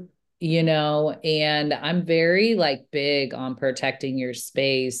 Mm. and I'm very like big on protecting your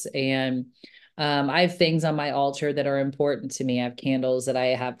space. And I have things on my altar that are important to me. I have candles that I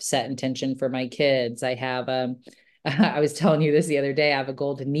have set intention for my kids. I have I was telling you this the other day. I have a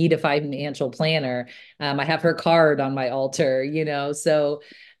golden Nita financial planner. I have her card on my altar. So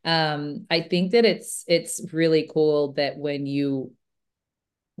I think that it's really cool that when you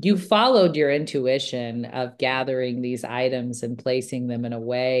followed your intuition of gathering these items and placing them in a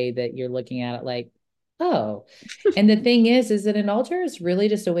way that you're looking at it like, oh. And the thing is that an altar is really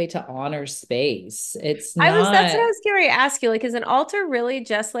just a way to honor space. It's That's what I not. was getting ready to ask you. Like, is an altar really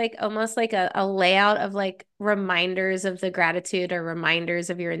just like almost like a layout of like reminders of the gratitude or reminders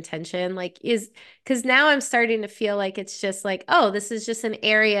of your intention? Like, because now I'm starting to feel like it's just like, oh, this is just an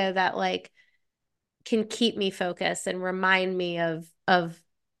area that like can keep me focused and remind me of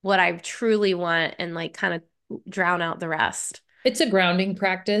what I truly want and like kind of drown out the rest. It's a grounding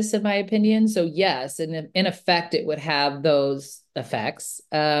practice, in my opinion. So yes, and in effect, it would have those effects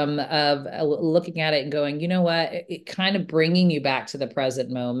of looking at it and going, you know what, it kind of bringing you back to the present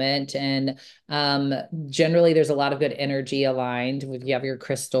moment. And um, generally, there's a lot of good energy aligned with you have your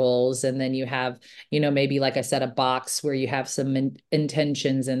crystals, and then you have, maybe like I said, a box where you have some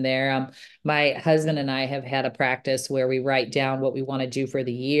intentions in there. My husband and I have had a practice where we write down what we want to do for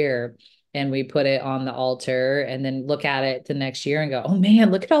the year and we put it on the altar and then look at it the next year and go, oh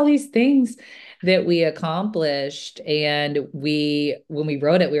man, look at all these things that we accomplished. And when we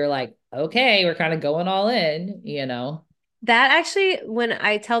wrote it, we were like, okay, we're kind of going all in. That actually, when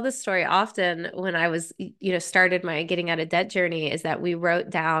I tell this story often, when I was, started my getting out of debt journey, is that we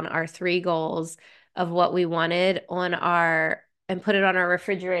wrote down our three goals of what we wanted and put it on our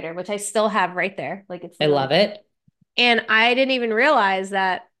refrigerator, which I still have right there. Like it's I literally, love it. and I didn't even realize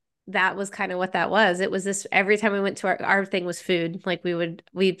that that was kind of what that was. It was this every time we went to our thing was food. Like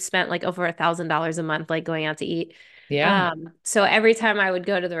we spent like over $1,000 a month, like going out to eat. Yeah. So every time I would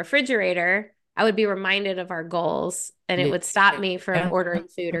go to the refrigerator, I would be reminded of our goals and it would stop me from Yeah. ordering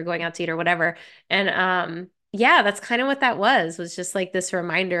food or going out to eat or whatever. And yeah, that's kind of what that was just like this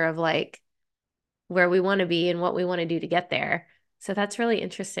reminder of like where we want to be and what we want to do to get there. So that's really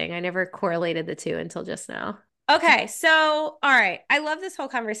interesting. I never correlated the two until just now. Okay, so all right. I love this whole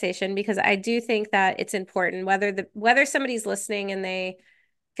conversation because I do think that it's important whether somebody's listening and they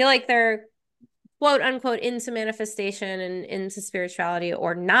feel like they're quote unquote into manifestation and into spirituality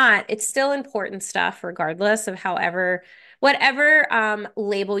or not, it's still important stuff regardless of whatever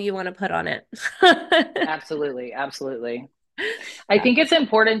label you want to put on it. Absolutely, absolutely. I think it's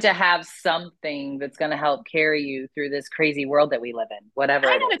important to have something that's going to help carry you through this crazy world that we live in, whatever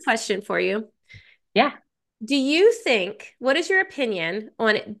I it got a is. question for you. Yeah. Do you think, what is your opinion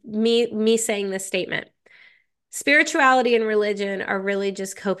on me saying this statement? Spirituality and religion are really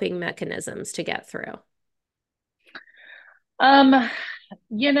just coping mechanisms to get through. Um, I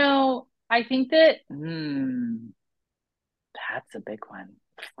think that that's a big one.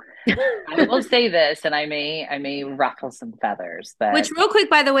 I will say this, and I may ruffle some feathers, Which, but real quick,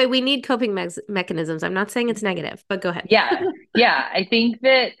 by the way, we need coping mechanisms. I'm not saying it's negative, but go ahead. yeah, yeah. I think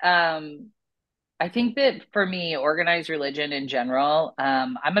that for me, organized religion in general,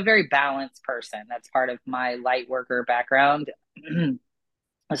 I'm a very balanced person. That's part of my light worker background.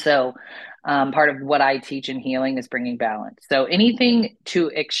 So, part of what I teach in healing is bringing balance. So, anything to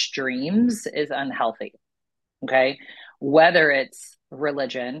extremes is unhealthy. Okay. Whether it's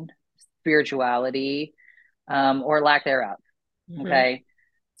religion, spirituality, or lack thereof. Hmm. Okay.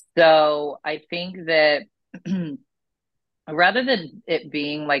 So, I think that rather than it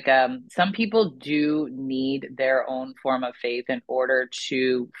being like some people do need their own form of faith in order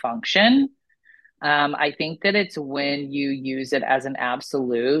to function. I think that it's when you use it as an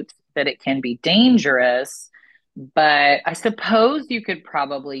absolute that it can be dangerous, but I suppose you could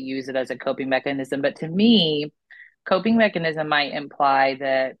probably use it as a coping mechanism. But to me, coping mechanism might imply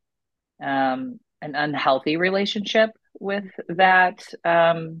that an unhealthy relationship with that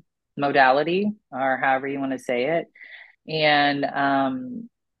modality, or however you want to say it. And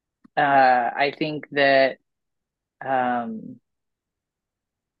I think that, um,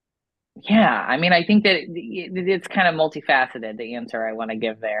 yeah, I mean, I think that it's kind of multifaceted, the answer I want to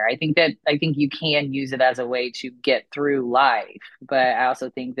give there. I think you can use it as a way to get through life, but I also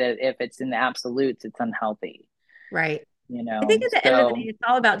think that if it's in the absolutes, it's unhealthy, Right. you I think know? at the end of the day, So it's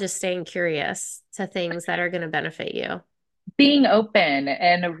all about just staying curious to things that are going to benefit you. being open,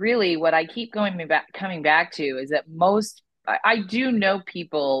 and really what I keep coming back to is that I do know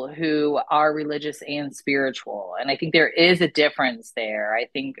people who are religious and spiritual, and I think there is a difference there. I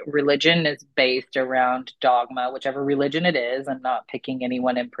think religion is based around dogma, whichever religion it is. I'm not picking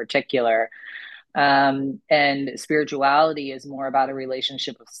anyone in particular. And spirituality is more about a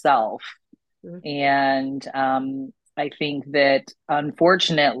relationship of self. Mhm. And I think that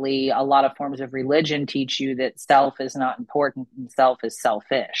unfortunately, a lot of forms of religion teach you that self is not important and self is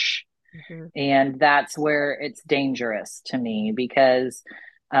selfish. Mhm. And that's where it's dangerous to me because,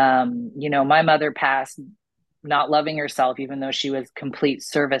 my mother passed not loving herself, even though she was complete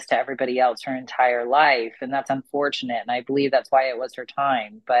service to everybody else her entire life. And that's unfortunate. And I believe that's why it was her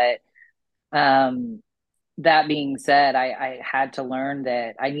time. But um, that being said, I had to learn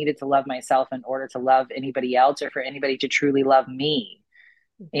that I needed to love myself in order to love anybody else or for anybody to truly love me.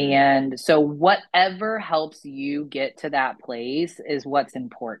 Mhm. And so, whatever helps you get to that place is what's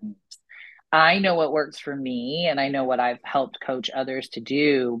important. I know what works for me and I know what I've helped coach others to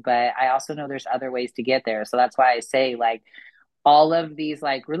do, but I also know there's other ways to get there. So, that's why I say, like, all of these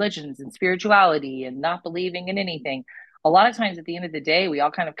like religions and spirituality and not believing in anything, a lot of times at the end of the day, we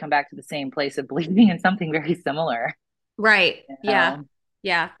all kind of come back to the same place of believing in something very similar, Right. you Yeah. know?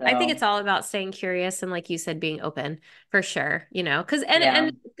 Yeah. I think So, it's all about staying curious and like you said, being open for sure, because yeah,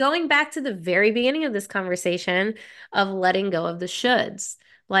 and going back to the very beginning of this conversation of letting go of the shoulds,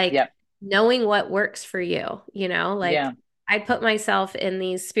 like yeah, knowing what works for you, like yeah, I put myself in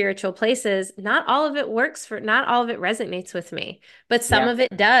these spiritual places. Not all of it resonates with me, but some yeah. of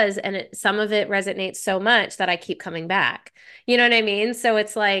it does. And some of it resonates so much that I keep coming back. You know what I mean? So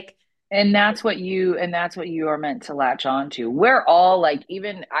it's like, And that's what you are meant to latch on to. We're all like,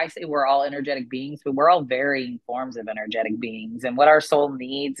 even I say we're all energetic beings, but we're all varying forms of energetic beings. And what our soul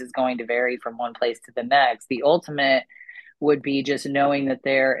needs is going to vary from one place to the next. The ultimate would be just knowing that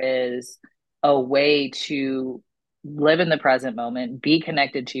there is a way to live in the present moment, be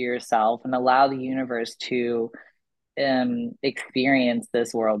connected to yourself, and allow the universe to experience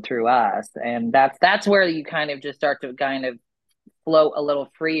this world through us. And that's where you kind of just start to kind of float a little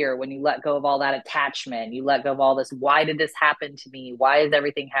freer when you let go of all that attachment. You let go of all this. Why did this happen to me? Why is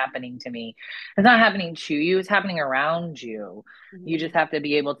everything happening to me? It's not happening to you, it's happening around you. You Mhm. just have to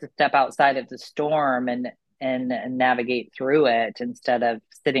be able to step outside of the storm and navigate through it instead of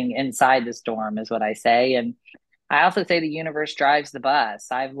sitting inside the storm, is what I say. And I also say the universe drives the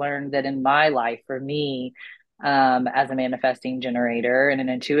bus. I've learned that in my life, for me, as a manifesting generator and an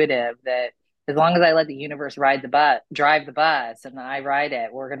intuitive, that as long as I let the universe drive the bus, and I ride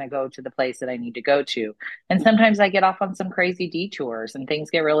it, we're going to go to the place that I need to go to. And sometimes I get off on some crazy detours and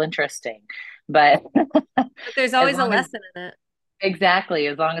things get real interesting. But But there's as always a long as lesson in it. exactly,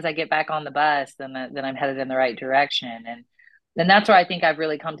 as long as I get back on the bus, then I'm headed in the right direction. And then that's where I think I've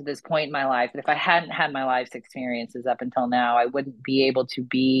really come to this point in my life that if I hadn't had my life's experiences up until now, I wouldn't be able to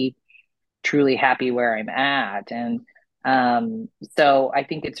be truly happy where I'm at. And so I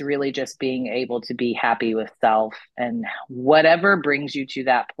think it's really just being able to be happy with self, and whatever brings you to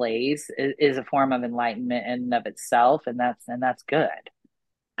that place is a form of enlightenment in and of itself. And that's good.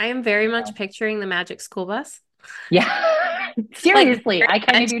 I am very You much know? picturing the magic school bus. Yeah. Like Seriously, very I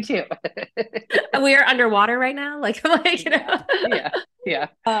kind of much. do too. We are underwater right now. Like, like, Yeah. Yeah. Yeah.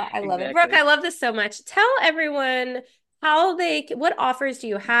 I love it. Brooke, Exactly. I love this so much. Tell everyone what offers do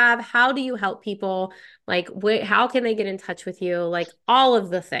you have? How do you help people? Like, how can they get in touch with you? Like, all of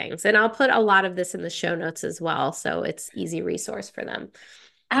the things. And I'll put a lot of this in the show notes as well. So it's easy resource for them.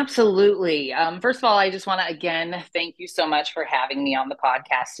 Absolutely. First of all, I just want to again thank you so much for having me on the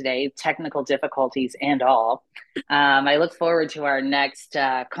podcast today, technical difficulties and all. I look forward to our next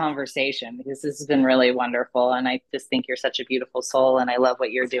conversation because this has been really wonderful. And I just think you're such a beautiful soul, and I love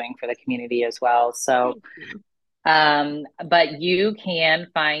what you're doing for the community as well. So, Thank you. but you can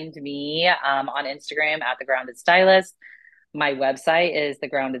find me on Instagram at The Grounded Stylist. My website is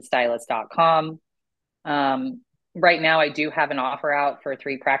thegroundedstylist.com. Um, right now, I do have an offer out for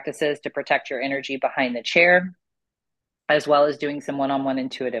 3 practices to protect your energy behind the chair, as well as doing some one on one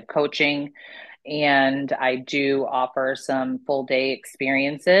intuitive coaching. And I do offer some full day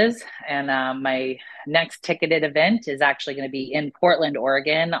experiences. And my next ticketed event is actually going to be in Portland,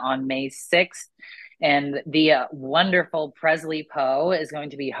 Oregon on May 6th. And the wonderful Presley Poe is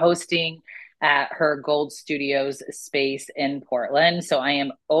going to be hosting at her Gold Studios space in Portland. So I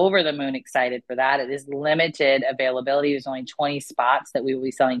am over the moon excited for that. It is limited availability. There's only 20 spots that we will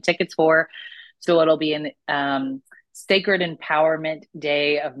be selling tickets for. So it'll be an Sacred Empowerment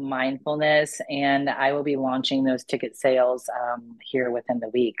Day of Mindfulness, and I will be launching those ticket sales here within the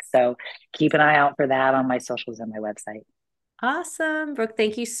week. So keep an eye out for that on my socials and my website. Awesome. Brooke,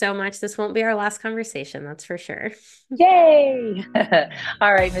 thank you so much. This won't be our last conversation, that's for sure. Yay!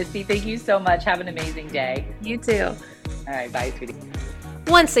 All right, Misty, thank you so much. Have an amazing day. You too. All right, bye, sweetie.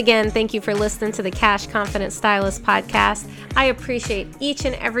 Once again, thank you for listening to the Cash Confident Stylist podcast. I appreciate each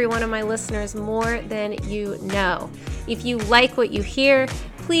and every one of my listeners more than you know. If you like what you hear,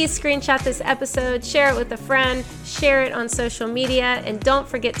 please screenshot this episode, share it with a friend, share it on social media, and don't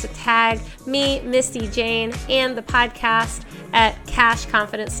forget to tag me, Misty Jane, and the podcast at Cash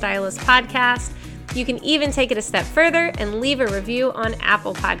Confident Stylist Podcast. You can even take it a step further and leave a review on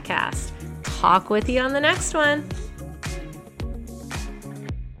Apple Podcast. Talk with you on the next one.